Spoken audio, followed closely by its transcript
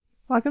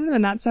Welcome to the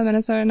Not So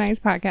Minnesota Nice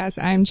podcast.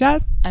 I'm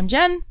Jess. I'm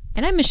Jen.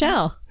 And I'm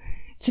Michelle.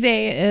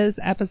 Today is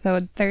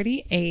episode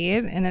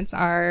 38, and it's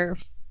our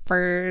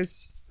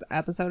first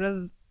episode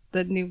of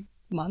the new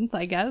month,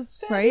 I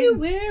guess, right?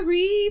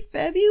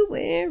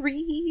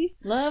 February.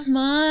 Love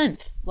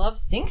month. Love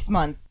stinks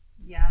month.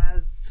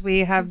 Yes, we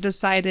have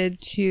decided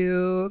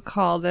to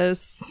call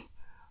this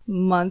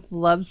month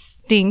Love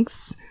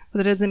Stinks, but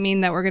that doesn't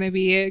mean that we're going to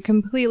be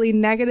completely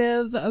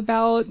negative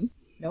about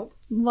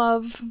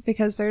love,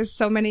 because there's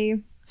so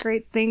many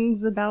great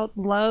things about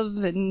love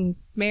and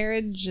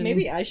marriage and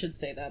maybe I should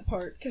say that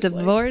part.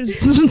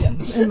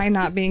 Divorce. Am I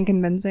not being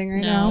convincing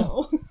right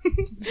now?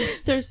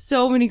 There's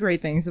so many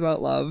great things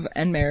about love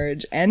and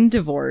marriage and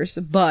divorce,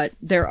 but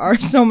there are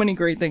so many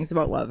great things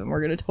about love, and we're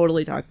going to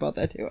totally talk about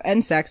that too.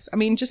 And sex. I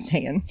mean, just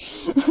saying.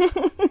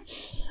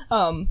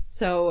 And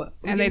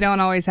they don't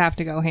always have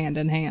to go hand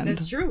in hand.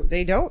 That's true.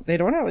 They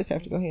don't always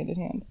have to go hand in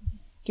hand.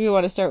 Do we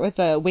want to start with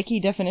a wiki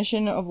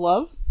definition of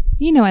love?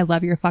 You know I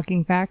love your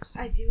fucking facts.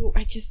 I do.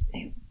 I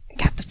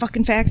got the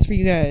fucking facts for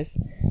you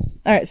guys.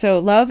 Alright, so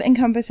love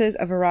encompasses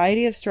a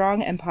variety of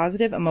strong and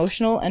positive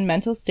emotional and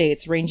mental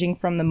states ranging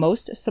from the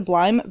most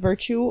sublime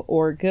virtue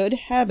or good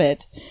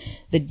habit,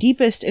 the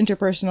deepest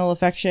interpersonal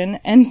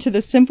affection, and to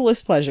the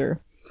simplest pleasure.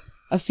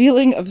 A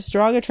feeling of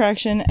strong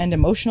attraction and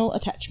emotional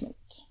attachment.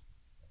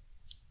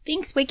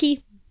 Thanks,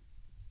 Wiki.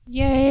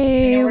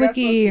 Yay, I know we're Wiki. not supposed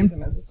to use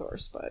them as a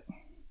source, but...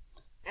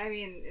 I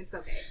mean, it's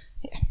okay.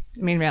 Yeah.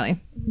 I mean, really.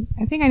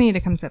 I think I need to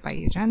come sit by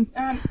you, Jen.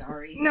 I'm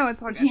sorry. No,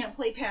 it's all good. Can't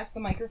play past the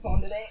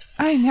microphone today.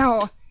 I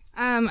know.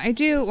 I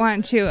do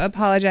want to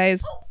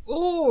apologize.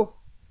 Oh,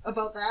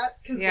 about that?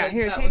 Yeah,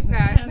 here, take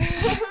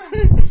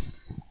that.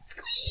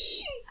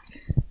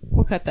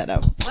 We'll cut that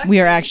out. We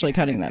are actually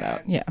cutting that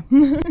out. Yeah.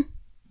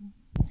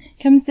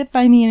 Come sit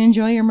by me and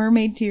enjoy your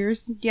mermaid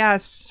tears.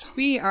 Yes,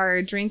 we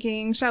are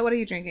drinking. Shell, what are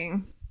you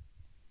drinking?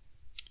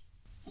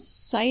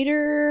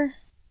 Cider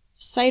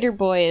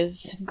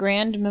Boys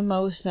Grand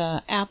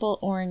Mimosa Apple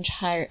Orange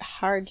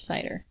Hard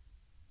Cider.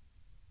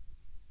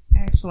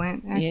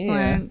 Excellent.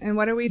 Yeah. And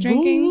what are we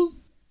drinking?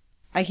 Blues?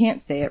 I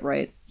can't say it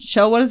right.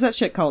 Shell, what is that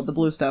shit called? The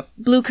blue stuff.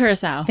 Blue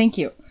Curacao. Thank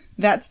you.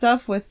 That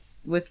stuff with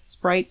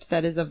Sprite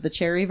that is of the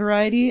cherry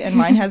variety, and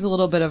mine has a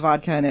little bit of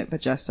vodka in it,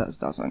 but Jess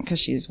doesn't, because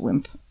she's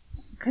wimp.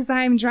 Because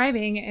I'm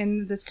driving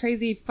in this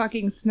crazy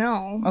fucking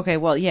snow. Okay,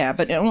 well, yeah,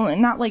 but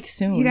not like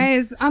soon. You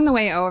guys, on the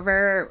way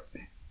over,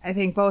 I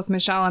think both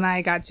Michelle and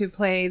I got to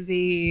play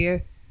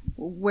the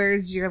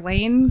Where's Your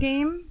Lane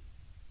game,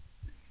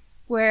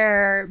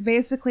 where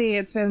basically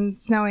it's been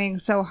snowing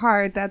so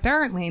hard that there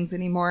aren't lanes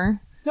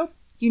anymore. Nope.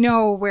 You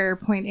know where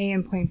point A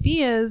and point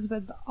B is,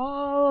 but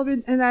all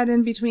of that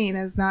in between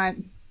is not...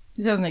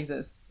 It doesn't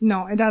exist.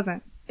 No, it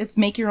doesn't. It's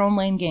make your own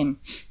lane game.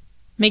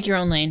 Make your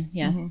own lane,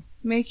 yes. Mm-hmm.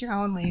 Make your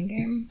own lane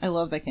game. I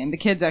love that game. The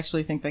kids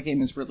actually think that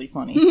game is really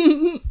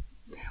funny.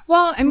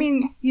 Well, I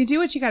mean, you do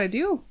what you gotta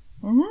do.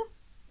 Mm-hmm.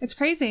 It's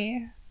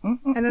crazy.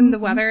 And then the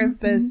weather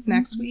this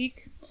next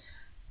week.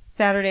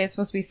 Saturday, it's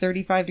supposed to be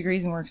 35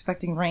 degrees and we're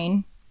expecting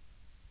rain.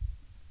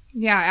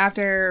 Yeah,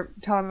 after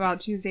telling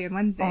about Tuesday and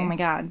Wednesday. Oh my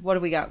god. What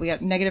do we got? We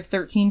got negative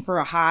 13 for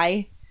a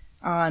high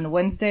on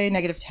Wednesday,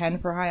 negative 10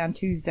 for a high on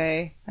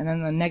Tuesday, and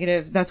then the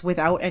negatives, that's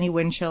without any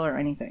wind chill or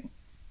anything.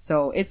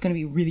 So it's going to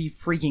be really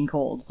freaking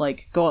cold.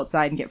 Like, go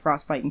outside and get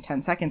frostbite in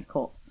 10 seconds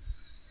cold.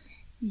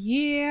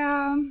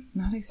 Yeah.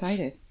 Not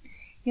excited.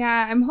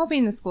 Yeah, I'm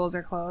hoping the schools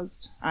are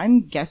closed.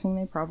 I'm guessing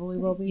they probably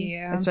will be.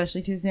 Yeah.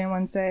 Especially Tuesday and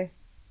Wednesday.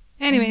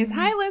 Anyways,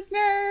 hi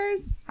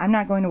listeners! I'm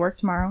not going to work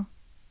tomorrow.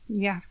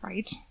 Yeah,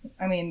 right.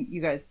 I mean,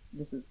 you guys,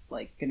 this is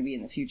like going to be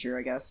in the future,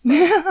 I guess.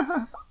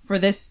 But for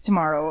this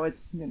tomorrow,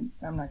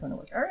 I'm not going to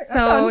work. All right.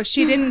 So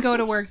she didn't go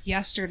to work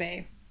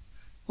yesterday.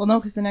 Well, no,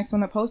 because the next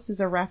one that posts is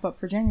a wrap up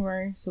for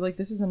January. So, like,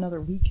 this is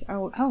another week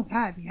out. Oh,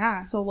 God,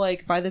 yeah. So,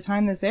 like, by the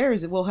time this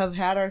airs, we'll have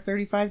had our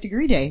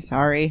 35-degree day.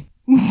 Sorry.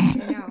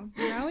 I know.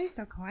 You're always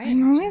so quiet.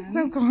 I'm always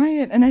so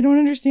quiet, and I don't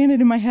understand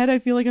it. In my head, I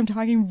feel like I'm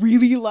talking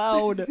really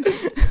loud.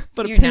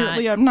 But You're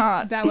apparently not. I'm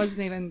not. That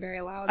wasn't even very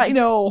loud. I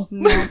know.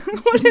 No.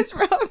 What is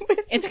wrong with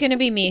me? It's going to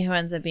be me who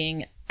ends up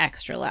being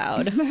extra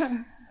loud.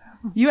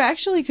 You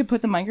actually could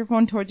put the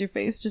microphone towards your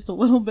face just a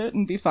little bit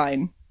and be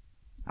fine.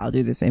 I'll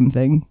do the same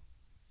thing.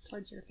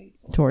 Towards your face.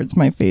 Towards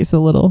my face a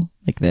little.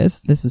 Like this.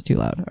 This is too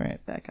loud. All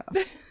right, back off.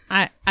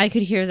 I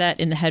could hear that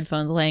in the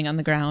headphones laying on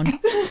the ground.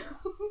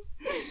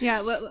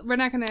 Yeah, we're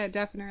not going to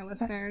deafen our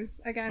listeners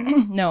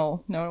again.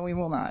 No, we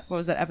will not. What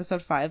was that,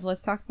 episode 5?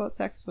 Let's Talk About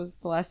Sex was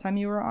the last time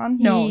you were on?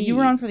 No, you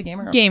were on for the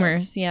Gamers.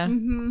 Gamers, yeah.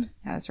 Mm-hmm.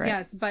 Yeah, that's right.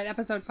 Yes, but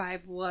episode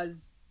 5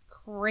 was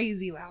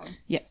crazy loud.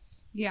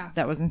 Yes. Yeah.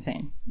 That was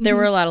insane. There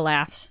were a lot of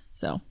laughs,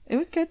 so. It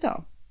was good,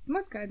 though. It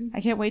was good.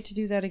 I can't wait to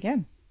do that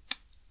again.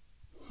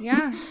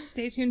 Yeah,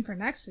 stay tuned for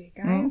next week,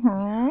 guys.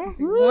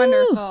 Mm-hmm.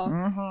 Wonderful.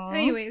 Mm-hmm.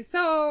 Anyway,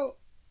 so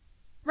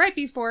right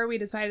before we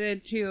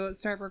decided to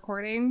start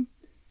recording,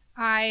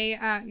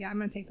 I'm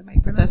going to take the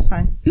mic for this. That's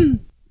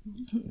fine.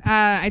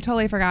 I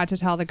totally forgot to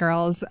tell the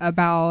girls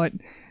about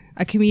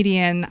a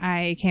comedian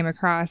I came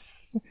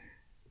across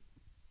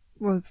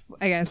with,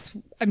 I guess,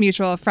 a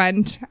mutual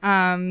friend.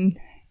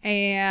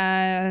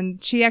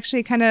 And she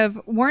actually kind of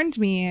warned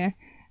me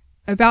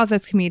about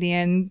this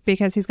comedian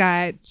because he's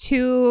got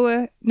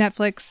 2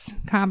 Netflix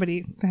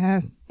comedy,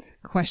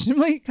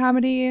 questionably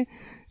comedy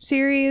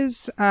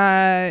series.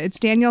 It's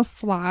Daniel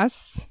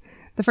Sloss.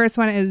 The first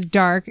one is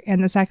Dark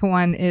and the second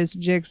one is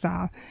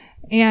Jigsaw.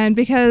 And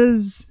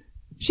because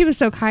she was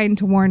so kind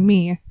to warn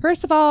me,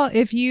 first of all,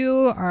 if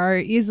you are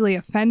easily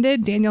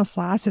offended, Daniel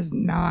Sloss is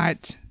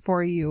not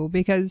for you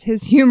because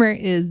his humor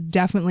is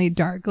definitely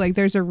dark. Like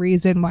there's a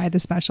reason why the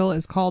special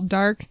is called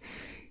Dark.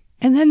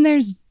 And then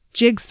there's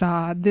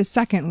Jigsaw, the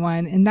second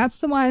one. And that's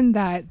the one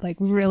that like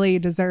really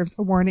deserves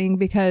a warning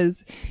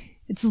because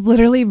it's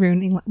literally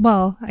ruining.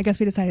 Well, I guess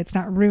we decided it's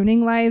not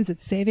ruining lives.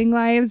 It's saving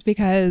lives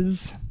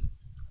because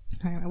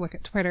I'm going to look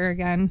at Twitter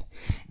again.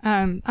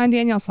 On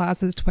Daniel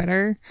Sloss's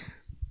Twitter,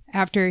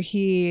 after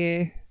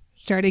he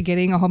started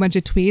getting a whole bunch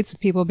of tweets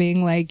with people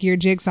being like, your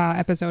Jigsaw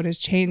episode has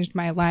changed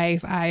my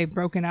life. I've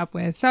broken up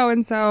with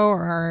so-and-so,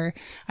 or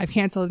I've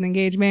canceled an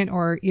engagement,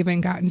 or even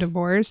gotten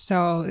divorced.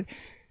 So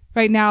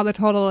right now the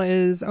total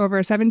is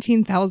over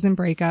 17,000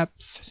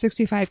 breakups,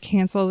 65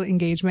 canceled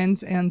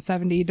engagements, and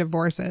 70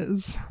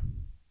 divorces.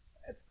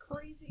 That's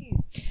crazy.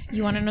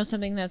 You want to know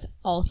something that's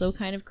also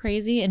kind of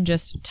crazy? And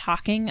just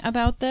talking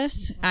about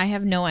this, I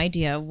have no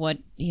idea what,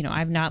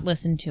 I've not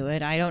listened to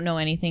it. I don't know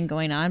anything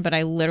going on, but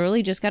I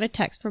literally just got a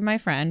text from my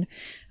friend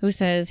who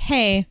says,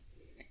 hey,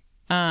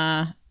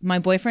 my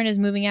boyfriend is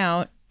moving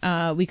out.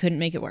 We couldn't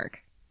make it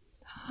work.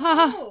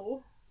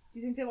 Oh. Do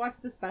you think they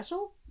watched the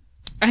special?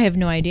 I have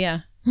no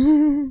idea.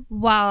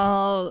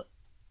 Well,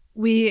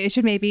 we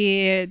should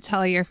maybe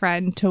tell your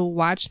friend to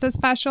watch the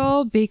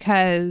special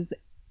because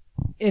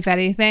if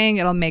anything,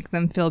 it'll make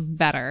them feel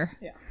better.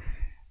 Yeah.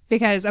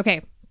 Because,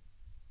 okay,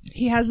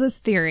 he has this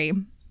theory.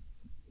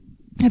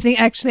 I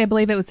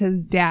believe it was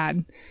his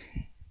dad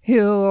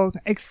who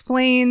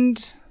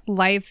explained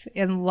life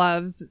and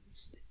love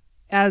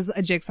as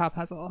a jigsaw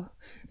puzzle.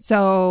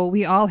 So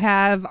we all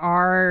have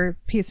our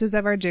pieces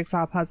of our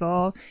jigsaw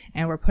puzzle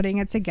and we're putting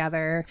it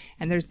together,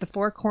 and there's the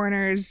 4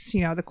 corners,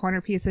 the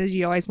corner pieces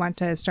you always want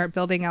to start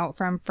building out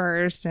from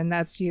first. And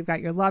that's, you've got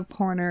your love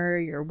corner,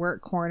 your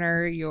work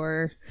corner,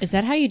 your... Is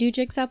that how you do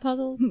jigsaw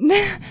puzzles?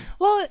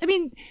 Well, I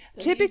mean,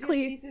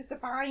 typically... pieces to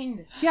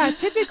find. Yeah,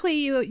 typically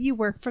you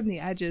work from the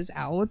edges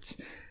out.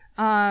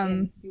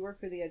 You work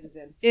for the edges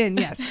in.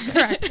 Yes,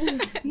 correct.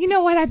 You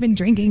know what? I've been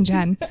drinking,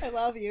 Jen. I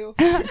love you.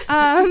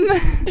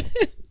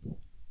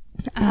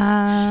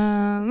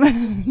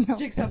 No.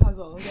 Jigsaw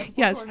puzzle.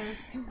 Yes.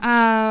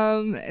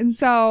 And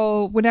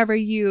so whenever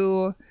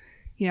you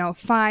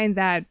find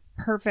that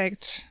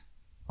perfect,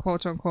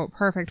 quote unquote,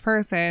 perfect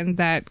person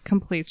that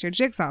completes your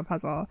jigsaw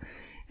puzzle,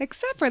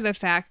 except for the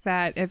fact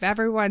that if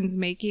everyone's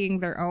making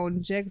their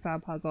own jigsaw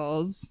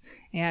puzzles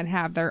and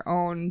have their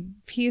own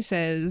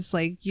pieces,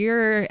 like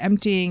you're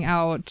emptying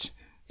out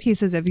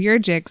pieces of your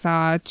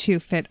jigsaw to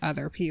fit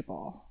other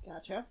people.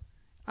 Gotcha.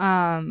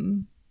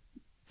 And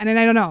then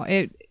I don't know,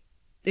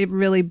 it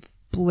really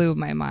blew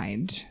my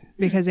mind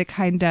because it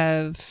kind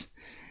of,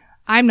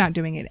 I'm not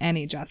doing it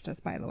any justice,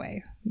 by the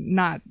way,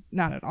 not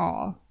at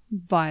all.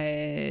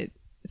 But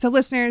so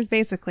listeners,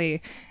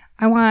 basically,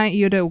 I want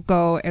you to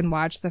go and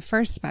watch the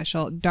first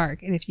special,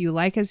 Dark. And if you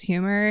like his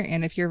humor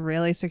and if you're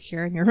really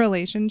secure in your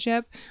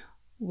relationship,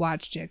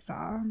 watch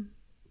Jigsaw.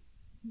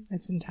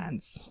 It's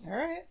intense. All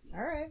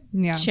right.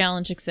 Yeah.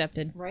 Challenge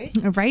accepted. Right?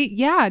 Right?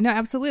 Yeah, no,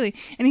 absolutely.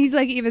 And he's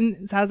like,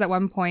 even says at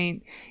one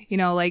point,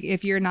 like,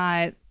 if you're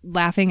not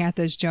laughing at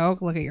this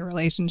joke, look at your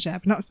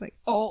relationship. And I was like,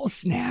 oh,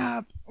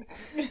 snap.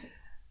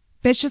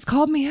 Bitch just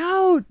called me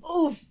out.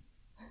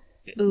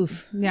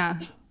 Oof.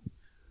 Yeah.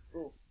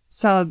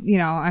 So,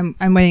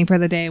 I'm waiting for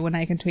the day when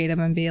I can tweet him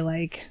and be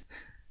like,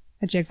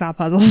 a jigsaw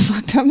puzzle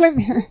fucked up my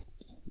marriage.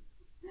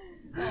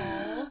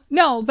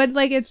 No, but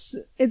like it's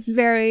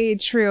very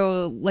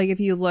true. Like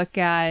if you look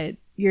at,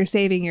 you're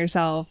saving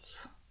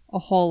yourself a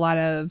whole lot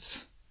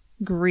of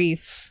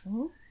grief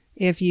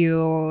if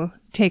you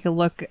take a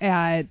look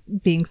at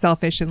being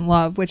selfish in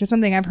love, which is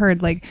something I've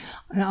heard like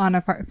on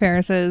Anna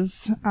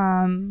Faris's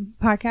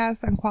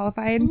podcast,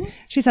 Unqualified.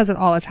 She says it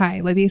all the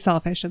time, like be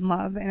selfish in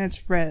love, and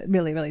it's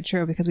really, really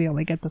true because we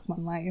only get this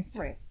one life.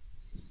 Right.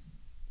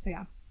 So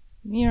yeah.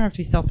 You don't have to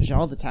be selfish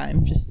all the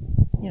time. Just,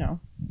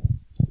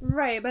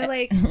 Right, but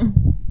like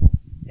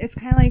it's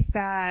kind of like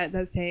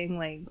that saying,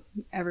 like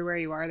everywhere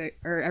you are there,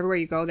 or everywhere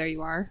you go there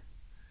you are.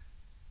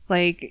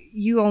 Like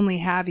you only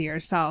have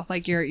yourself.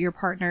 Like your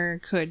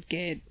partner could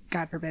get,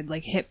 God forbid,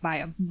 like hit by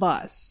a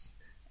bus,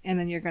 and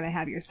then you're going to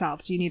have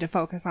yourself. So you need to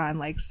focus on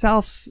like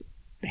self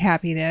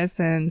happiness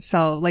and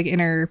like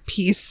inner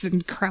peace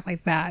and crap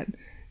like that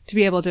to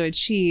be able to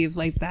achieve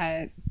like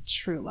that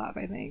true love,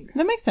 I think.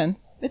 That makes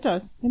sense. It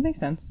does. It makes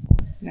sense.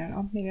 I don't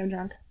know. Maybe I'm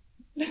drunk.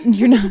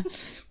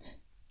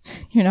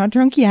 You're not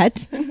drunk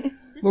yet.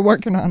 We're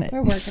working on it.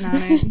 We're working on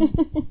it.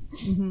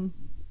 Mm-hmm.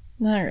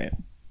 All right.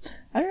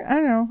 I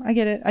don't know. I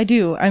get it. I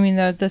do. I mean,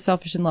 the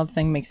selfish in love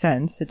thing makes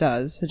sense. It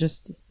does.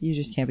 You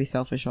just can't be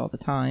selfish all the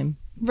time.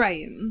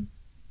 Right.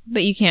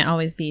 But you can't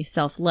always be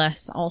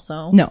selfless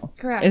also. No.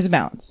 Correct. It's a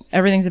balance.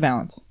 Everything's a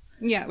balance.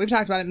 Yeah, we've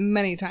talked about it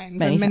many times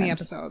Many in many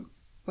times.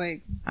 episodes.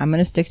 Like, I'm going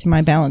to stick to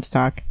my balance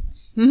talk.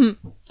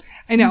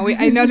 I know.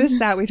 I noticed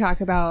that we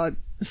talk about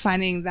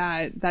finding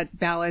that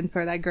balance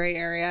or that gray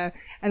area,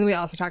 and then we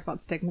also talk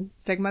about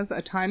stigmas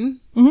a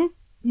ton.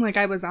 Mm-hmm. Like,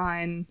 I was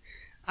on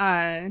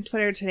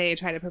Twitter today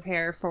trying to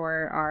prepare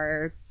for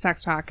our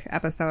sex talk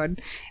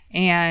episode,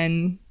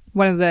 and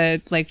one of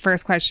the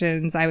first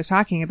questions I was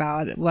talking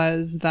about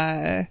was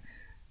the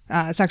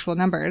sexual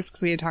numbers,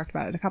 because we had talked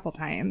about it a couple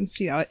times.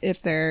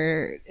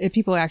 If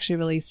people actually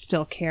really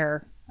still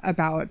care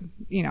about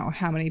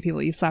how many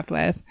people you slept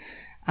with.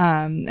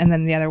 And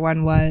then the other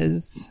one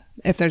was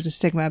if there's a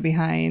stigma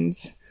behind,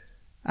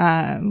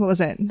 what was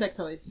it?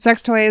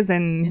 Sex toys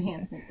and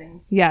enhancement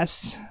things.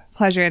 Yes,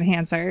 pleasure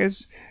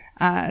enhancers.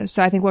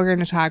 So I think we're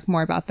going to talk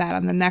more about that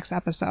on the next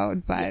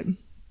episode, but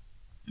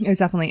it was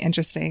definitely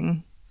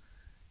interesting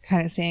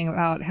kind of seeing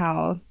about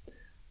how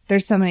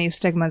there's so many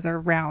stigmas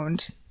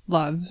around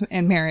love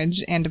and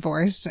marriage and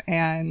divorce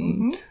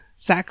and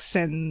sex,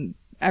 and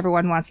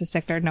everyone wants to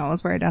stick their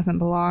nose where it doesn't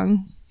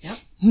belong. Yep.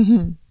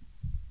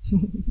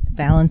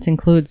 Balance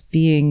includes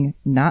being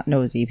not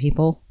nosy,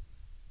 people.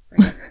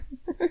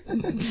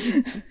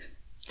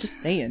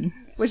 Just saying.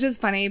 Which is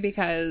funny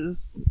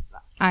because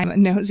I'm a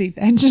nosy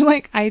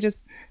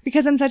bitch.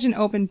 Because I'm such an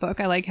open book,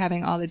 I like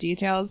having all the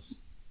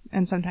details.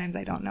 And sometimes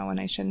I don't know when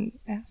I shouldn't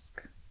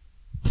ask.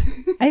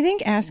 I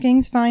think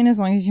asking's fine as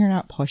long as you're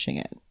not pushing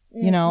it.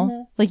 You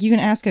know? Like, you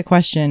can ask a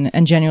question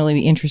and genuinely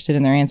be interested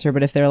in their answer,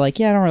 but if they're like,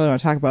 yeah, I don't really want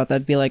to talk about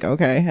that, be like,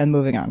 okay, and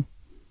moving on.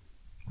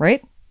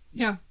 Right?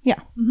 Yeah. Yeah.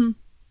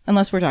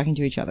 Unless we're talking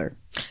to each other.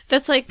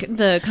 That's like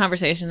the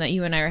conversation that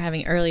you and I were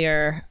having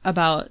earlier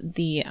about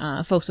the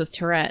folks with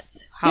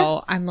Tourette's.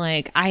 How I'm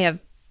like, I have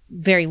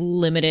very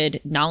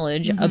limited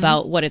knowledge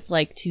about what it's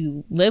like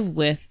to live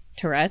with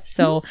Tourette's.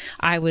 So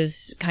I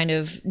was kind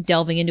of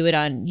delving into it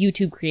on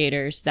YouTube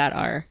creators that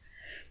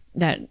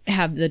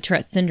have the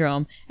Tourette's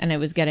syndrome. And it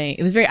was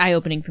very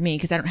eye-opening for me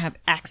because I don't have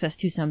access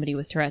to somebody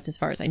with Tourette's as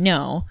far as I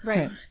know.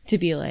 Right.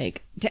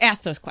 To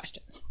ask those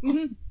questions.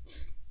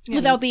 Yeah.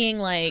 Without being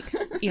like,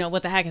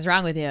 what the heck is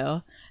wrong with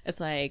you? It's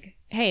like,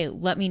 hey,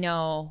 let me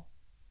know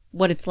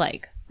what it's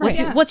like.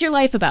 What's your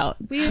life about?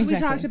 We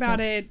talked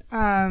about it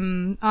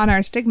on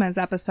our stigmas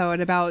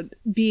episode about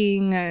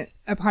being a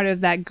part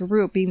of that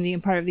group,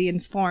 being part of the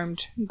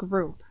informed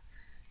group.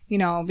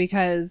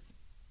 Because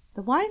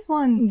the wise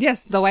ones.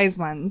 Yes, the wise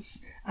ones.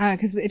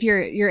 Because if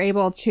you're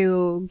able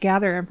to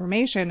gather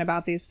information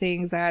about these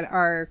things that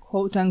are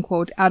quote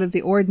unquote out of the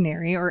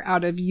ordinary or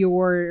out of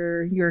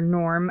your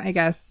norm, I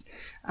guess,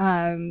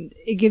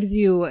 it gives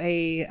you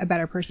a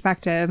better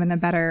perspective and a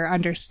better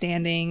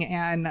understanding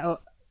and a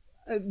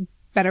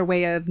better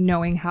way of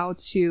knowing how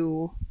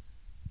to,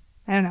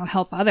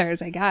 help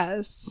others, I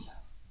guess.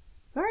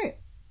 All right.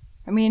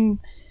 I mean,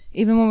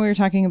 even when we were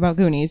talking about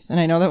Goonies, and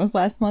I know that was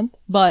last month,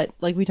 but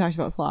we talked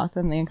about sloth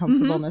and the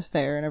uncomfortableness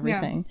there and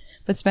everything. Yeah.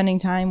 But spending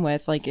time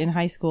with, in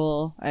high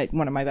school,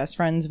 one of my best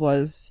friends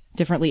was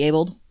differently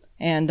abled,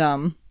 and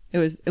it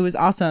was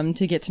awesome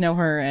to get to know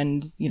her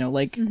and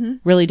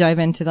really dive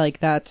into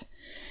that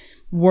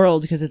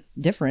world because it's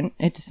different.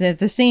 It's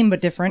the same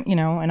but different,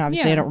 and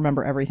obviously I don't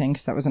remember everything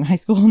because that was in high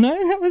school and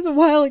that was a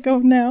while ago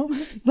now.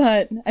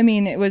 But I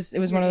mean, it was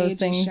one of those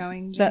things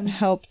that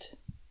helped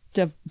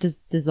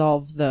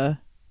dissolve the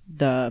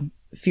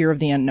fear of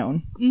the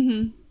unknown.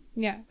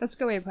 Yeah, that's a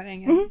good way of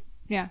putting it.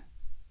 Yeah.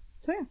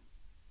 So yeah.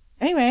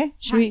 Anyway,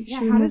 should we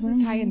how does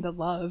this tie into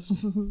love?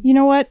 You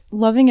know what?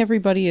 Loving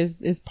everybody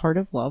is part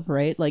of love,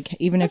 right?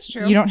 Even that's if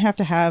true. You don't have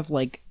to have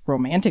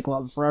romantic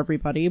love for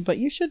everybody, but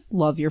you should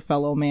love your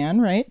fellow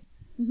man, right?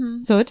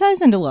 So it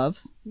ties into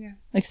love. Yeah.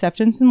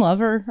 Acceptance and love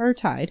are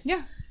tied.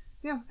 Yeah.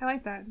 Yeah, I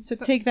like that. So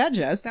take that,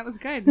 Jess. That was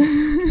good.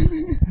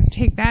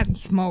 Take that and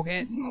smoke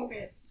it. Smoke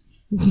it.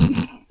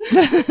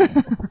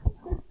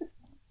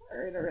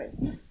 All right.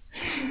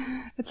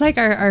 It's like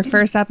our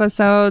first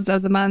episodes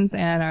of the month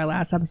and our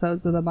last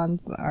episodes of the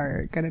month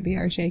are going to be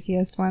our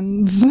shakiest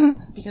ones.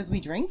 Because we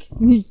drink?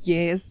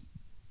 Yes.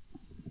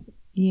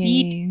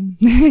 Yay.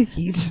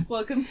 Yeet.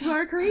 Welcome to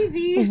our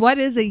crazy. What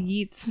is a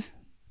yeet?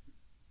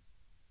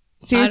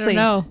 Seriously. I don't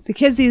know. The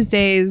kids these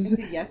days.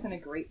 It's a yes and a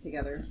great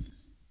together.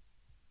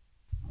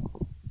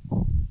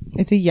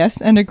 It's a yes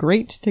and a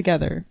great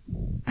together.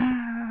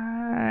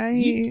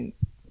 I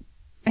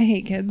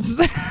hate kids.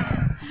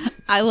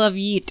 I love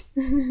yeet.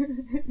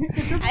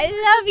 I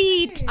love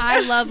yeet.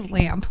 I love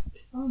lamp.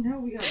 Oh no,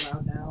 we got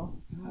loud now.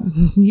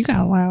 You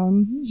got loud.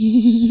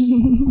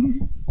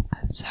 I'm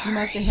sorry. You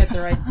must have hit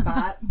the right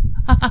spot.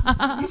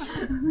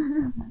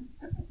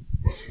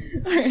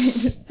 Alright,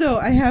 so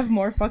I have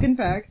more fucking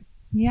facts.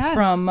 Yes.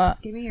 From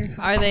give me your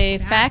are they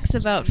facts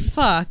about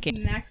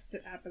fucking? Next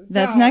episode.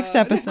 That's next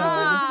episode.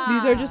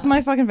 These are just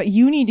my fucking facts.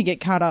 You need to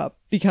get caught up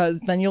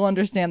because then you'll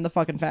understand the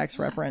fucking facts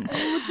reference.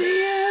 Oh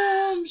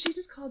damn! She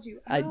just called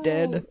you out. I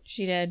did.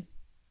 She did.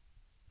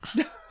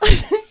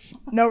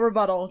 No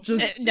rebuttal.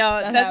 Just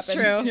No, that that's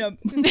happened. true.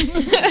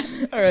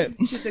 Yep. All right.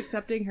 She's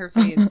accepting her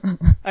fate. All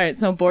right.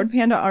 So Bored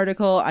Panda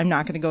article. I'm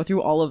not going to go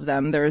through all of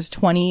them. There's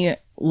 20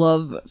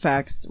 love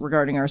facts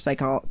regarding our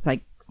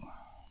psychology.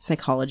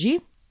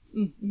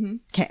 Mm-hmm.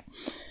 Okay.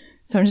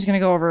 So I'm just going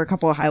to go over a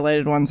couple of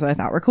highlighted ones that I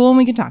thought were cool, and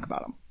we can talk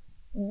about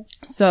them.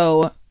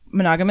 So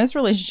monogamous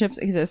relationships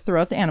exist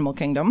throughout the animal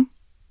kingdom.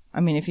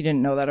 I mean, if you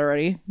didn't know that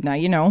already, now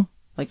you know.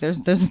 Like,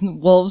 there's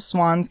wolves,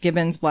 swans,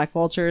 gibbons, black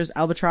vultures,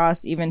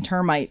 albatross, even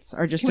termites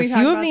are just Can a we talk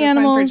few about of the this one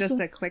animals for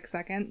just a quick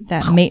second?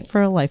 that mate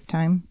for a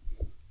lifetime.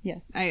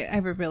 Yes. I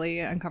have a really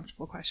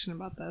uncomfortable question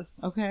about this.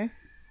 Okay.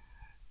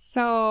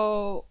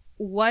 So,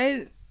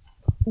 what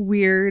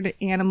weird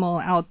animal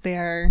out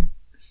there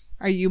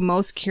are you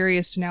most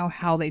curious to know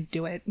how they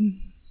do it?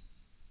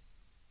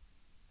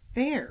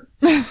 Fair.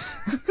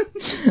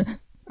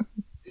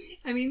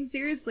 I mean,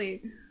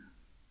 seriously.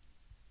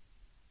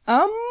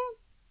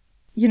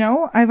 You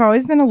know, I've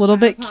always been a little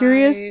bit Hi.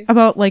 curious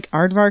about, like,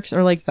 aardvarks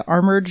or, like, the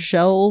armored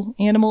shell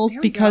animals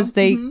There we because go.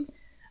 they Mhm.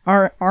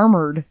 are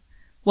armored.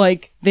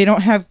 Like, they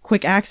don't have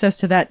quick access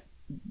to that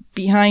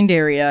behind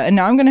area. And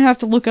now I'm going to have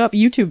to look up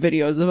YouTube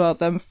videos about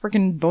them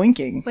freaking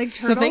boinking. Like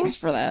So thanks turtles?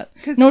 for that.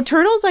 'Cause- No,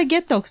 turtles I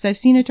get, though, because I've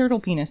seen a turtle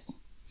penis.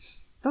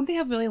 Don't they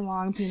have really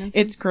long penises?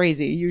 It's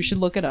crazy. You should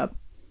look it up.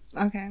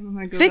 Okay, I'm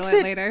gonna Google Fix it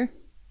it. later.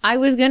 I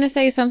was going to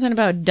say something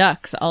about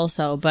ducks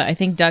also, but I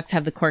think ducks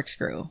have the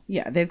corkscrew.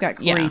 Yeah, they've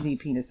got Yeah. crazy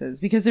penises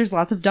because there's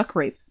lots of duck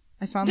rape.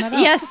 I found that out.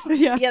 Yes.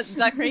 Yeah. Yes,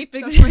 duck rape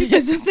Duck rape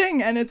is exists. a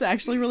thing, and it's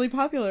actually really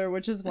popular,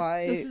 which is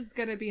why... This is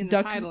gonna be in the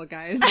duck- title,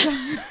 guys.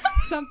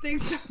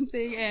 something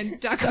and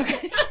duck.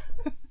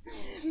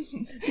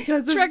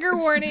 because of- Trigger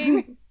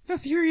warning.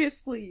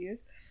 Seriously.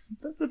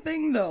 That's the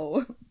thing, though.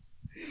 All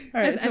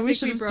right, I so we think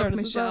should we have broke started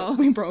Michelle. Michelle.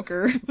 We broke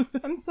her.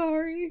 I'm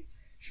sorry.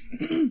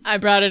 I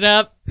brought it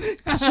up.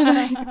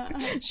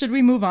 Should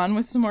we move on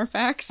with some more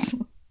facts?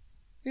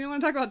 You don't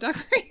want to talk about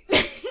duck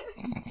rape?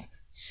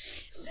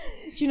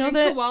 Do you know And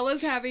that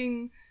koalas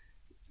having...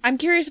 I'm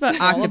curious about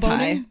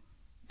octopi.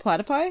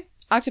 Platypi?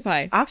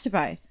 Octopi.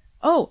 Octopi.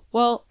 Oh,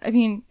 well, I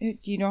mean, do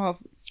you know how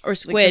Or like,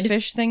 squid. the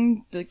fish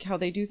thing, how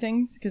they do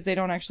things? Because they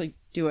don't actually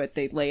do it.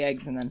 They lay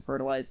eggs and then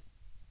fertilize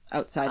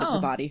outside of the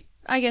Oh. body.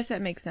 I guess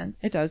that makes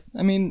sense. It does.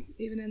 I mean,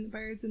 Even in the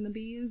birds and the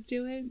bees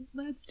do it.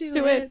 Let's do,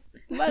 do it.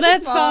 it.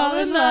 Let's fall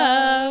in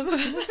love.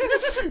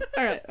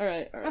 all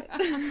right.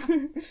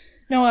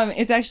 No,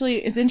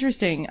 it's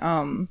interesting.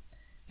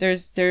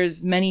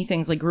 There's many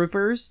things like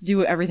groupers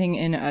do everything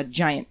in a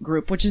giant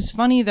group, which is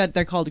funny that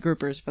they're called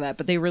groupers for that,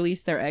 but they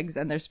release their eggs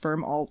and their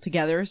sperm all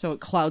together, so it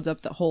clouds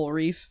up the whole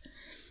reef.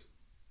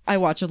 I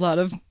watch a lot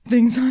of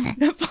things on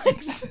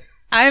Netflix.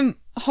 I'm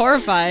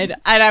horrified.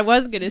 And I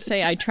was going to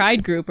say I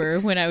tried grouper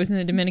when I was in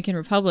the Dominican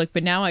Republic,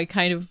 but now I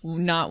kind of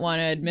not want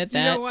to admit You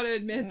that. don't want to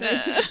admit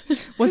that.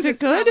 Was it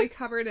It's probably good?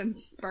 covered in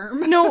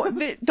sperm. No,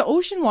 the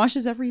ocean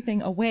washes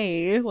everything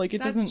away. Like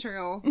it That's doesn't.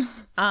 true.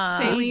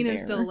 Uh, Saline there.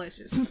 is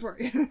delicious for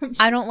you.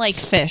 I don't like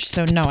fish,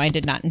 so no, I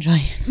did not enjoy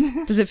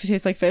it. Does it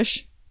taste like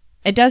fish?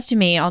 It does to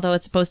me, although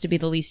it's supposed to be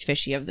the least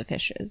fishy of the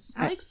fishes.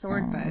 I like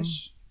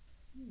swordfish.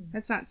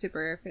 It's not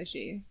super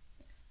fishy.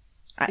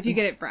 I- If you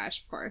get it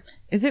fresh, of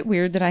course. Is it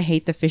weird that I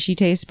hate the fishy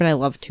taste, but I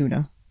love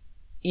tuna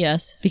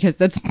Yes. because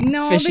that's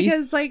No, fishy,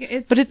 because like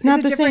it's But it's not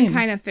a the different same.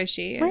 kind of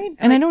fishy. right?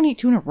 And I don't eat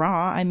tuna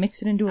raw. I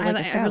mix it into it like a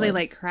I salad. really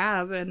like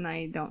crab, and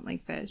I don't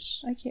like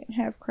fish. I can't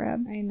have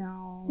crab I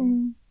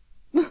know.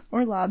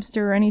 or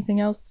lobster or anything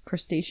else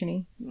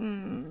crustacean-y.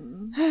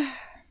 Mm.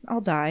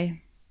 I'll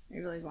die. I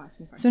really want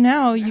some. So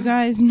now you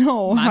guys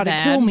know My how to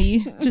bad. kill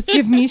me. Just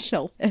give me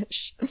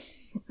shellfish.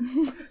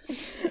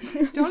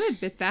 Don't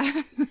admit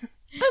that.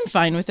 I'm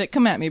fine with it.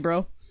 Come at me,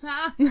 bro.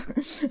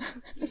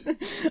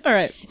 All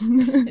right.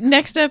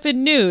 Next up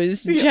in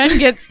news, Jen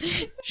gets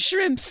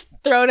shrimps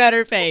thrown at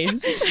her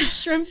face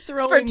Shrimp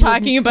throwing for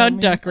talking wouldn't kill about me.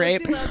 duck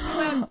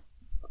rape.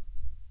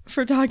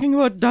 For talking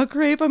about duck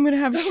rape, I'm gonna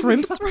have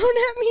shrimp thrown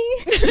at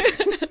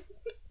me.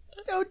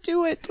 Don't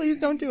do it. Please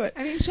don't do it.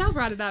 I mean, Shell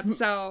brought it up,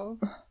 so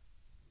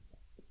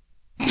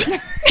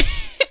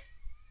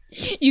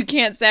You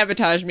can't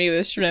sabotage me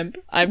with shrimp.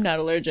 I'm not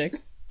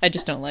allergic. I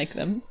just don't like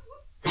them.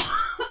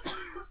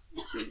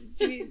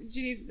 do you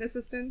need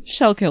assistance?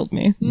 Shell killed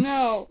me.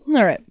 No.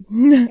 All right.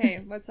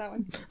 Okay, what's that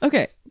one?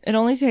 Okay. It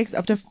only takes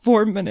up to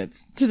 4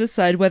 minutes to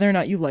decide whether or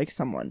not you like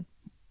someone.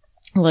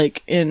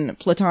 Like in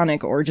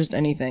platonic or just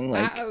anything.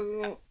 Like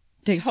Uh-oh.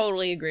 takes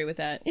Totally agree with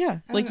that. yeah.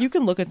 Like you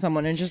can look at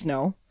someone and just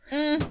know.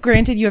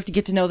 Granted, you have to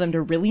get to know them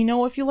to really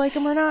know if you like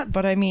them or not.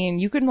 But I mean,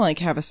 you can like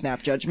have a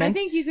snap I judgment.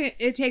 think you can.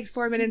 It takes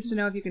 4 minutes to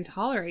know if you can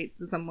tolerate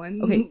someone.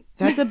 Okay,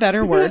 that's a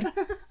better word.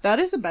 That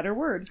is a better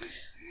word.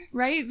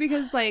 Right?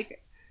 Because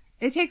like,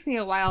 it takes me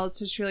a while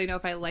to truly know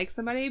if I like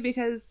somebody.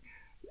 Because,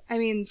 I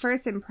mean,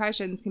 first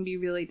impressions can be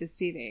really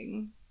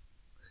deceiving.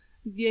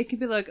 They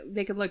could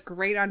look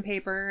great on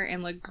paper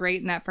and look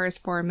great in that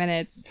first 4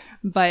 minutes,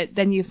 but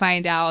then you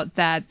find out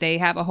that they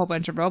have a whole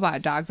bunch of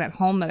robot dogs at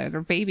home that are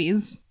their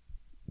babies.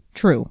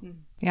 True.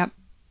 Yep.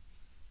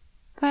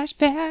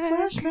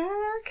 Flashback.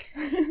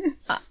 Flashback.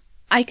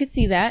 I could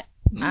see that.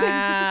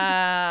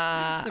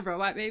 The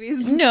robot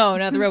babies? No,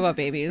 not the robot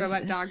babies.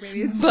 Robot dog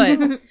babies? But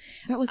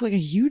That looked like a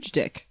huge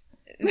dick.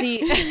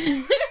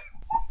 the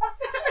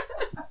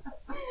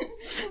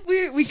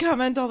We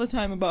comment all the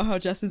time about how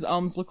Jess's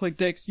arms look like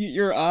dicks.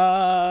 Your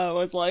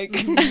was like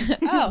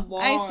oh,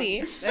 long. I see.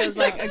 It was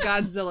like a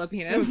Godzilla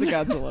penis. It was a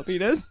Godzilla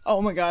penis.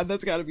 Oh my god,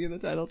 that's got to be in the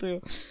title too.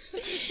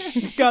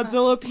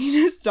 Godzilla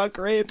penis, duck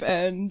rape,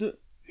 and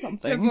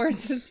something.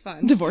 Divorce is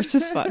fun. Divorce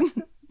is fun.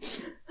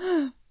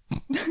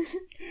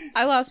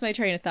 I lost my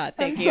train of thought.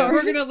 Thank you. So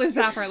we're going to lose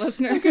half our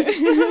listeners.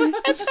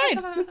 That's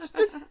fine.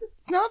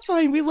 It's not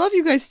fine. We love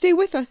you guys. Stay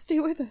with us. Stay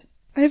with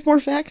us. I have more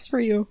facts for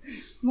you.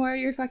 More of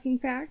your fucking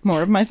facts?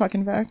 More of my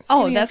fucking facts.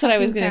 Oh, me a that's what I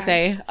was fucking going to fact.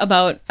 say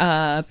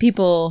about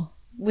people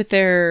with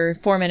their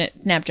 4-minute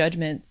snap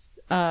judgments.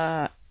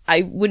 I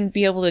wouldn't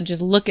be able to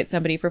just look at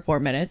somebody for 4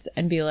 minutes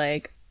and be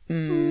like,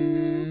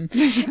 you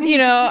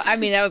know, I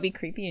mean, that would be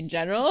creepy in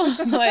general.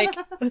 Like,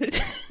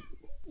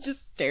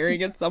 Just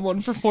staring at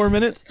someone for 4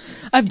 minutes.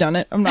 I've done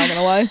it. I'm not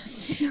gonna lie.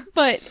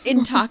 but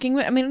in talking,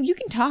 I mean, you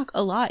can talk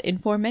a lot in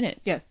 4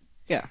 minutes. Yes.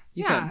 Yeah.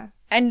 You Yeah. could.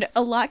 And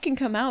a lot can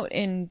come out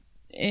in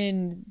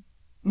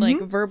like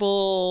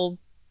verbal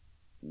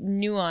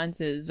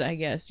nuances, I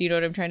guess. You know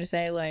what I'm trying to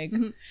say? Like,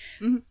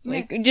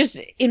 like just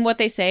in what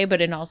they say, but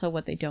in also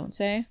what they don't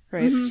say.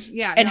 Right.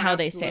 Yeah. And no, how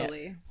they say it.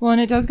 absolutely. Well,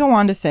 and it does go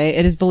on to say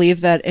it is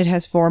believed that it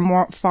has far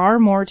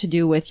more to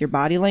do with your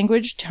body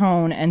language,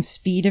 tone, and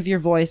speed of your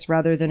voice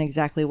rather than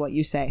exactly what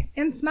you say.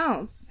 And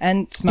smells.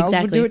 And smells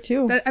Exactly. would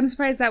do it too. I'm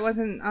surprised that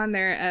wasn't on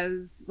there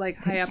as like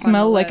high up on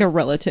Smell the like a list.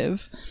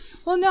 relative.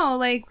 Well, no,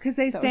 like because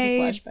they say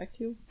flashback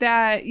too.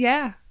 that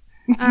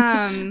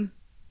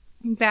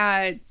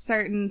that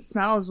certain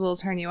smells will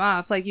turn you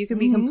off. Like you can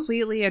be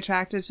completely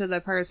attracted to the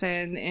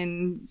person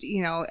in,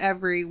 you know,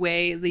 every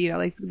way, you know,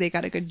 like they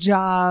got a good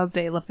job,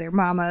 they love their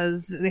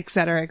mamas, et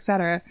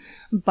cetera,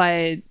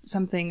 but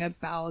something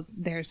about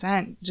their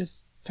scent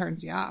just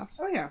turns you off.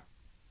 Oh yeah.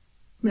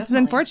 Which is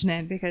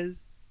unfortunate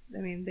because I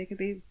mean they could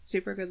be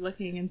super good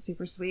looking and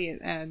super sweet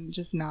and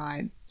just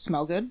not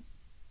Smell good.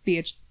 be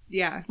a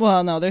yeah.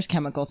 Well, no, there's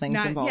chemical things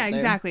Not, involved. yeah, there.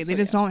 exactly. They So,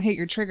 just yeah. don't hit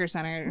your trigger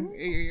center, or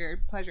your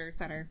pleasure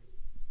center.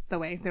 The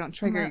way they don't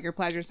trigger your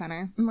pleasure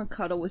center. I'm gonna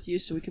cuddle with you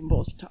so we can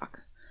both talk.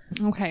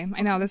 Okay,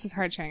 I know this is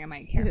hard sharing a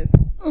mic here. It is.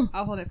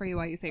 I'll hold it for you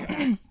while you say your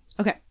facts.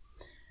 Okay.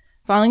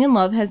 Falling in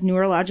love has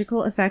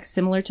neurological effects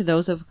similar to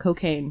those of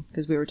cocaine,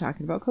 because we were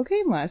talking about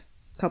cocaine last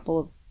couple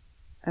of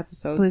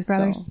episodes. Blues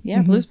Brothers. So,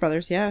 yeah, Blues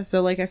Brothers, yeah.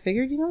 So, like, I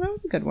figured, you know, that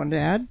was a good one to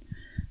add.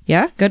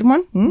 Yeah, good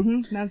one?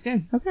 That was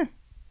good. Okay.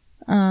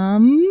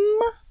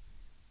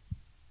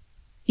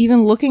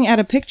 Even looking at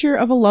a picture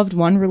of a loved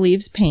one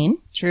relieves pain.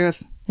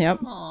 Truth. Yep.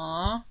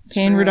 Aww.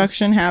 Pain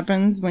reduction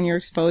happens when you're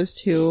exposed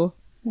to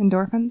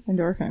Endorphins.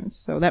 endorphins.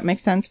 So that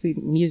makes sense with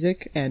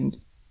music and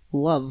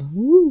love.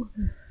 Woo.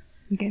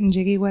 Getting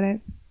jiggy with it.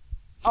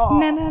 Oh.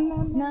 Na, na, na,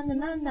 na. Na, na,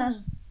 na, na.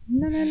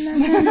 Na, na, na,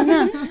 na,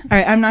 na. All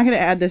right, I'm not going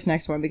to add this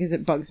next one because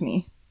it bugs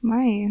me.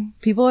 My.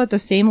 People at the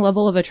same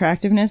level of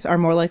attractiveness are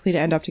more likely to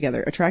end up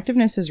together.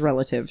 Attractiveness is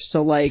relative.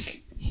 So,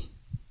 like,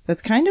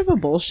 that's kind of a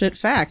bullshit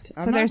fact.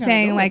 I'm So not they're gonna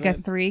saying go like with a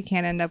it. 3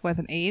 can't end up with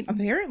an 8?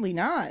 Apparently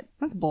not.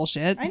 That's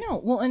bullshit. I know.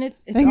 Well, and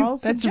it's I think all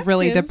that's subjective.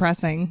 really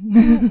depressing.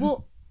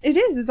 Well, it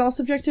is. It's all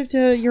subjective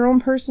to your own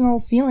personal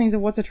feelings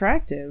of what's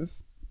attractive.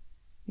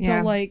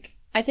 Yeah. So, like,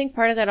 I think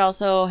part of that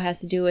also has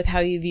to do with how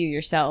you view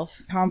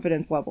yourself.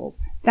 confidence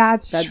levels.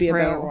 That's That'd true. be a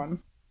better one.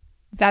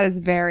 That is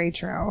very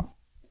true.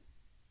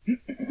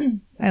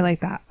 I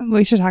like that.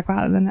 We should talk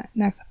about it in the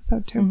next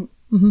episode too.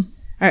 All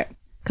right.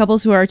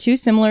 Couples who are too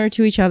similar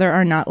to each other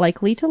are not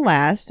likely to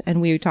last. And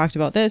we talked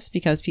about this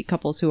because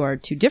couples who are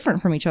too different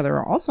from each other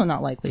are also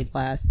not likely to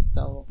last.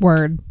 So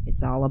Word.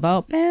 it's all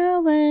about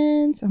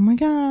balance. Oh my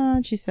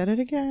God. She said it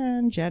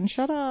again. Jen,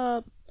 shut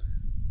up.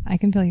 I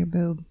can feel your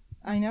boob.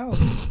 I know.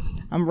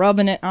 I'm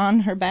rubbing it on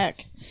her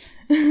back.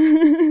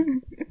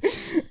 And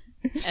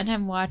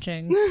I'm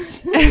watching.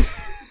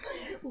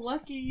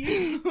 Lucky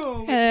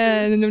you.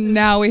 And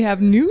now we have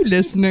new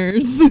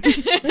listeners.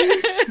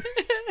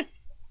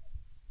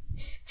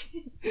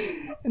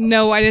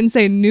 No, I didn't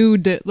say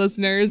nude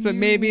listeners, but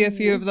maybe a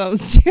few of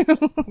those too.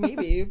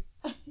 Maybe.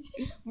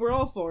 We're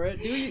all for it.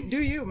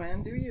 Do you,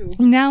 man. Do you.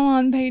 Now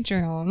on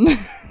Patreon.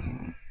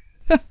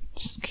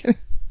 Just kidding.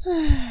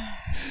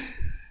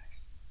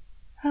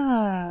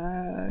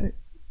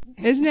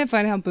 Isn't it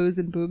fun how booze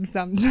and boobs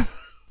sound?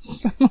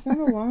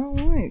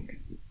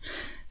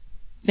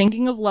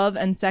 Thinking of love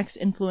and sex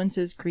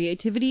influences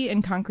creativity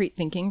and concrete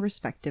thinking,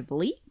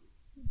 respectively.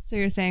 So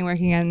you're saying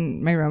working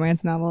on my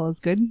romance novel is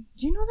good? Do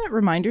you know that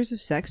reminders of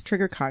sex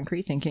trigger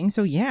concrete thinking?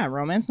 So yeah,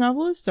 romance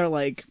novelists are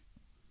like,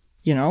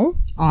 you know,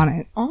 On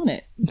it. on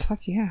it.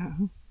 Fuck yeah.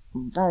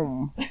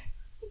 Boom.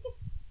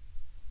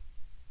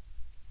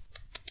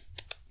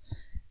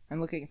 I'm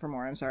looking for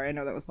more. I'm sorry. I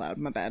know that was loud.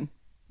 My bad.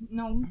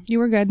 No, you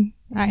were good.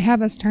 I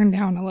have us turned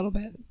down a little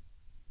bit.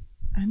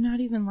 I'm not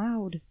even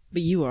loud.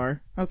 But you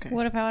are. Okay.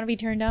 What if I want to be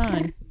turned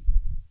on?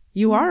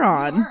 You are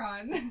on.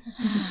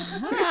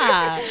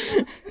 Ah.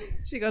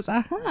 She goes,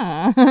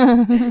 aha.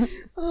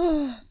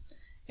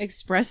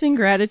 Expressing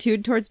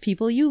gratitude towards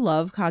people you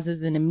love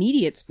causes an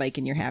immediate spike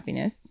in your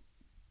happiness.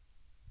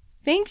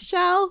 Thanks,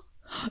 Shell.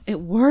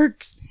 It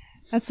works.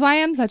 That's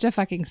why I'm such a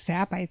fucking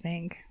sap, I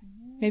think.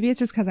 Maybe it's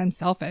just because I'm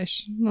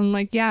selfish. I'm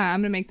like, yeah,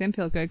 I'm going to make them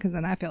feel good because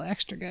then I feel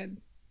extra good.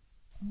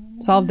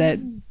 Solved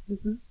it.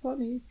 This is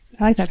funny.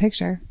 I like that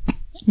picture.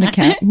 The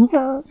cat.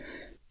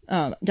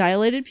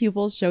 Dilated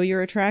pupils show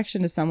your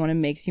attraction to someone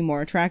and makes you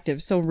more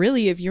attractive. So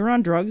really, if you're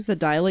on drugs that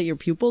dilate your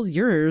pupils,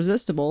 you're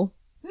irresistible.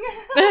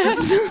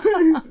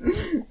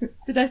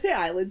 Did I say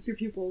eyelids, your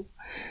pupils?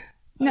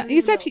 No,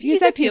 you said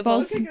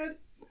pupils. Okay, good.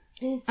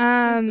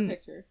 Um, The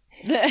picture.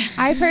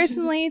 I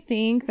personally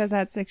think that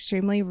that's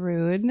extremely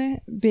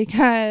rude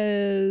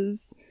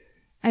because,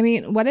 I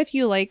mean, what if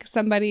you like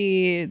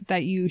somebody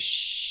that you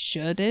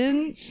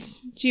shouldn't?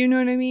 Do you know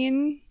what I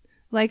mean?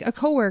 Like a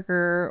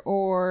coworker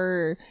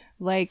or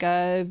like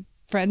a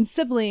friend's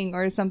sibling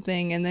or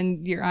something, and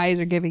then your eyes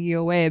are giving you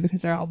away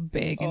because they're all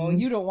big. Oh, and...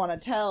 you don't want to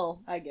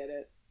tell. I get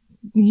it.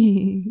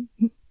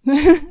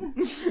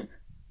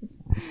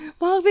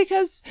 Well,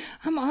 because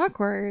I'm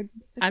awkward.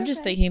 I'm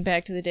just thinking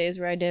back to the days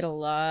where I did a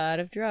lot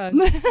of drugs.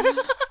 Was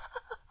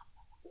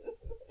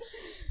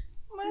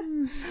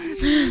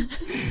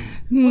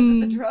it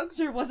the drugs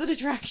or was it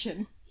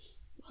attraction?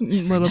 A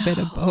little bit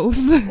of both.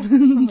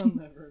 I'll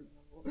never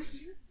know.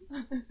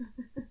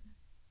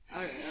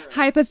 All right.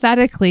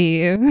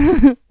 Hypothetically.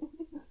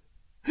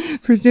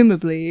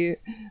 Presumably.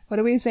 What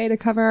do we say to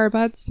cover our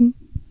butts?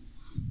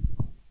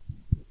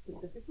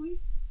 Specifically?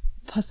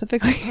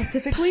 Pacifically.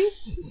 Specifically?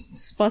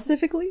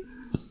 Specifically?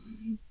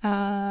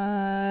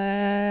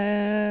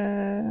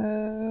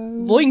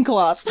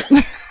 Loincloth.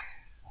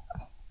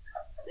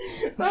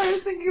 Sorry, I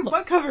was thinking of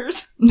butt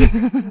covers.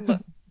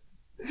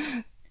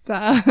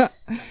 I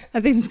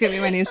think it's gonna be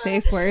my new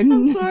safe word.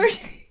 I'm sorry.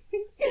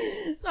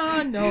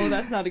 No,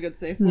 that's not a good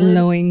safe word.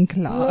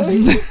 Loincloth.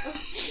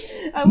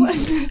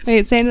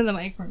 Wait, say it into the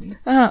mic for me.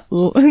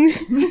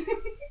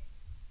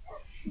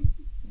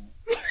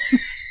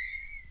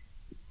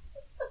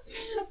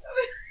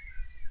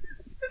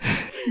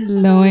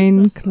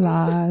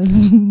 Loincloth.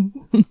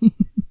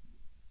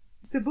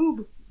 The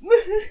boob.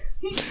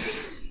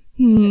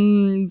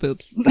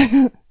 Boobs.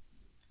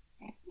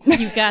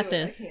 You got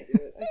this.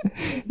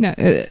 No,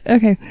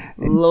 okay.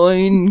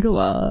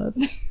 Loincloth.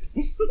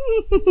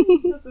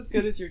 That's as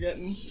good as you're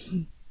getting.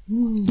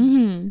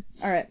 Mm-hmm.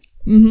 All right.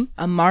 Mm-hmm.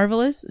 A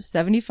marvelous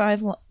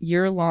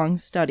 75-year-long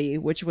study,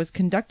 which was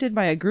conducted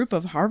by a group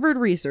of Harvard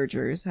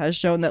researchers, has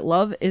shown that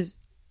love is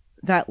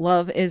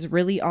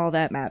really all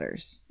that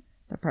matters.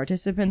 The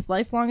participants'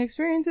 lifelong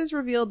experiences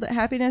revealed that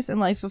happiness and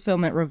life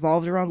fulfillment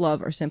revolved around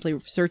love or simply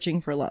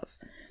searching for love.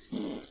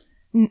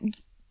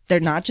 They're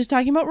not just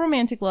talking about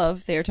romantic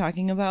love. They're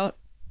talking about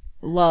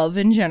love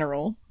in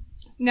general.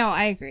 No,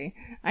 I agree.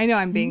 I know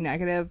I'm being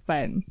negative,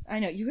 but... I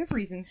know. You have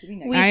reasons to be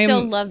We negative.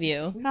 still love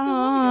you.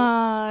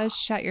 Ah,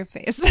 shut your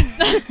face.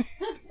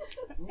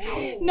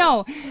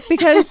 No,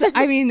 because,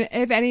 I mean,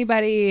 if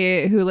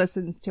anybody who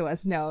listens to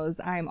us knows,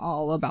 I'm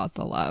all about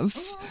the love.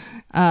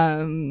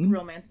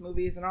 Romance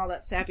movies and all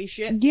that sappy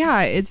shit.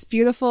 Yeah, it's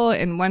beautiful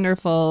and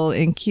wonderful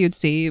and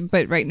cutesy,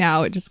 but right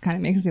now it just kind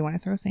of makes me want to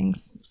throw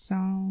things. So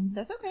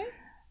That's okay.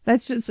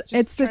 that's just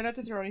it's Try not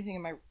to throw anything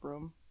in my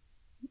room.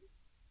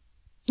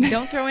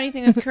 Don't throw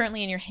anything that's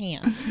currently in your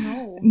hands.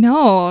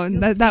 No,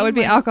 that would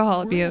be my alcohol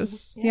room.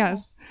 abuse. Yeah.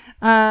 Yes.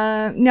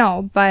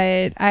 No,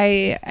 but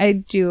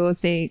I do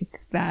think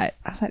that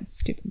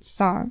stupid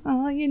song.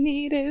 All you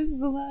need is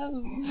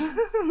love.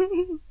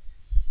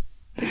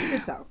 It's a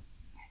good song.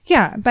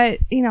 Yeah, but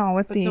you know,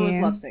 with But the so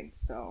is Love Sings,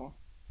 so.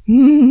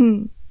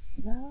 yeah,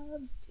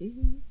 Love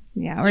Sings.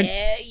 we're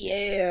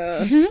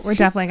Yeah. we're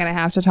definitely gonna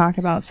have to talk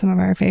about some of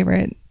our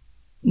favorite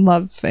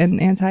love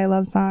and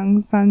anti-love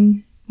songs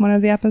on one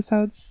of the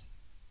episodes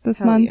this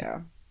Hell month.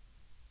 yeah.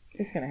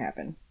 It's gonna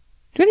happen.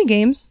 Do any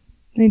games?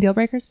 Any deal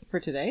breakers? For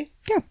today?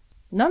 Yeah.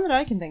 None that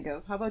I can think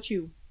of. How about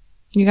you?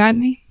 You got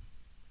any?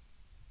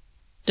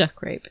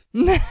 Duck rape.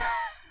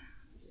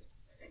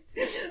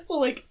 Well,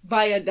 like,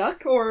 buy a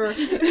duck or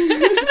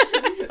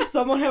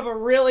someone have a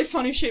really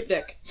funny shaped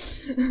dick.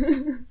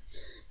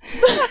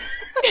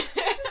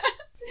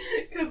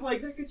 Because,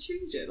 like, that could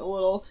change it a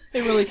little.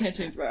 It really can't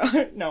change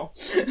my... No.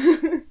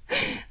 I'm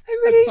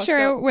pretty fucked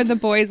sure up. when the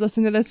boys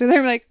listen to this,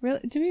 they're like, "Really?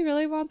 Do we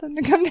really want them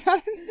to come down?"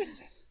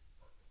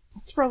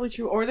 It's probably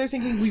true. Or they're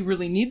thinking we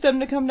really need them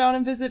to come down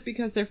and visit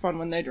because they're fun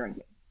when they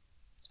drink.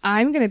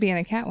 I'm gonna be in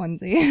a cat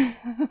onesie.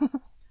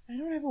 I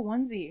don't have a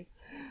onesie.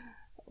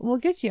 We'll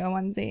get you a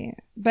onesie,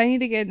 but I need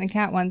to get in a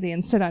cat onesie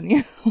and sit on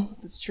you.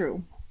 That's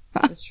true.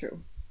 That's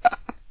true.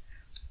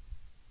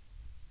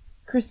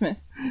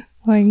 Christmas.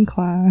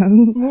 Loincloth.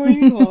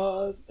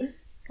 Loincloth.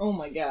 Oh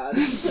my god.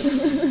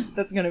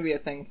 That's gonna be a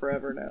thing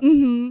forever now.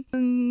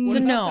 Mm-hmm. What So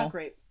about no. duck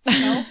rape?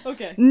 No?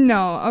 Okay.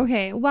 No.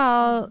 Okay.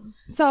 Well,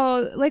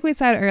 so like we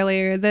said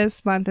earlier,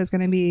 this month is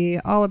going to be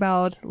all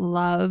about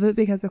love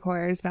because, of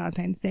course,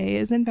 Valentine's Day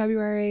is in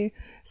February.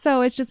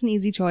 So it's just an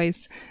easy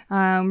choice.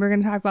 We're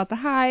going to talk about the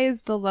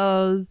highs, the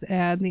lows,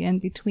 and the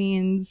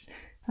in-betweens.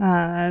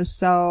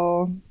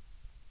 So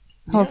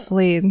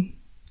Hopefully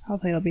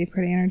it'll be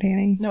pretty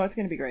entertaining. No, it's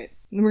going to be great.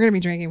 We're going to be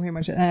drinking pretty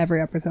much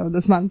every episode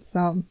this month,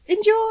 so.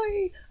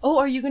 Enjoy! Oh,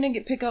 are you going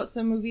to pick out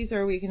some movies,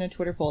 or are we going to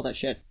Twitter poll that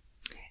shit?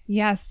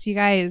 Yes, you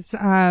guys,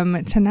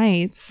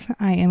 tonight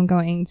I am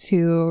going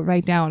to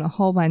write down a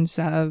whole bunch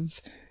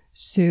of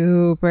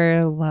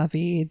super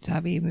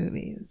lovey-dovey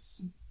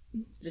movies.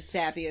 The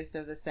sappiest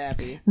of the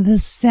sappy. The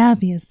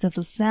sappiest of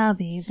the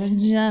sappy for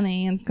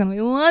Jenny. It's going to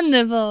be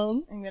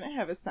wonderful. I'm going to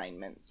have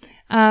assignments.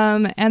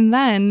 And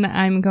then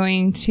I'm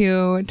going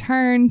to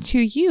turn to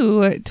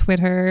you,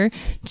 Twitter,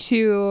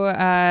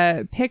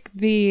 to pick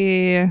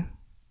the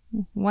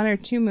 1 or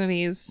 2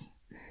 movies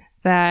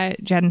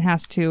that Jen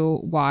has to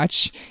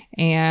watch.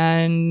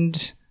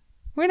 And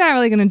we're not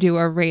really going to do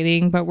a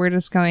rating, but we're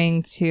just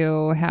going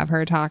to have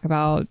her talk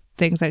about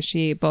things that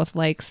she both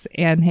likes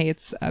and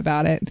hates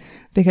about it,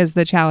 because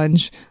the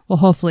challenge will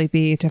hopefully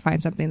be to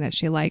find something that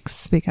she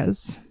likes,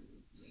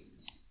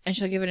 and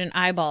she'll give it an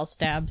eyeball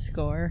stab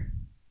score.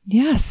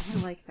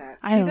 Yes, I like that.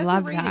 I that's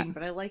love a rating, that.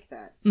 But I like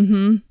that.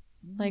 Mm-hmm.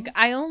 Like,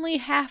 I only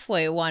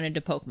halfway wanted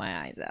to poke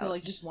my eyes out. So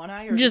like just one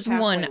eye, or just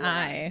halfway one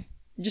eye.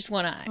 Just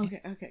one eye.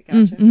 Okay,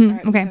 gotcha. Mm-hmm. All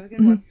right, Okay, have a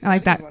good one. I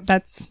like Have a good that. one.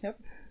 That's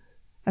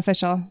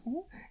official.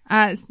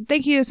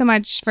 Thank you so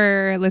much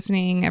for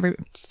listening,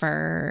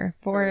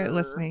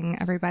 listening,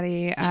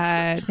 everybody.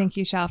 Thank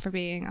you, Shell, for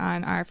being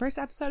on our first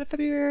episode of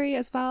February,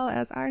 as well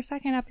as our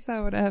second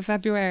episode of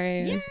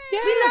February. Yay!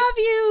 We love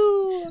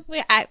you.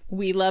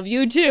 We love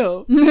you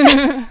too.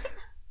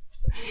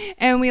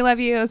 And we love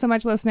you so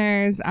much,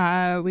 listeners.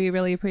 We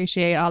really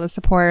appreciate all the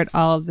support,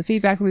 all of the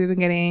feedback we've been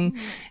getting,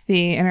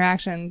 the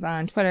interactions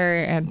on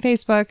Twitter and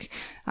Facebook.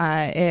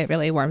 It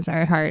really warms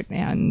our heart.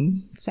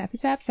 And sappy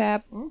sap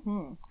sap.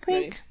 Mm-hmm.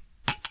 Clink. Ready?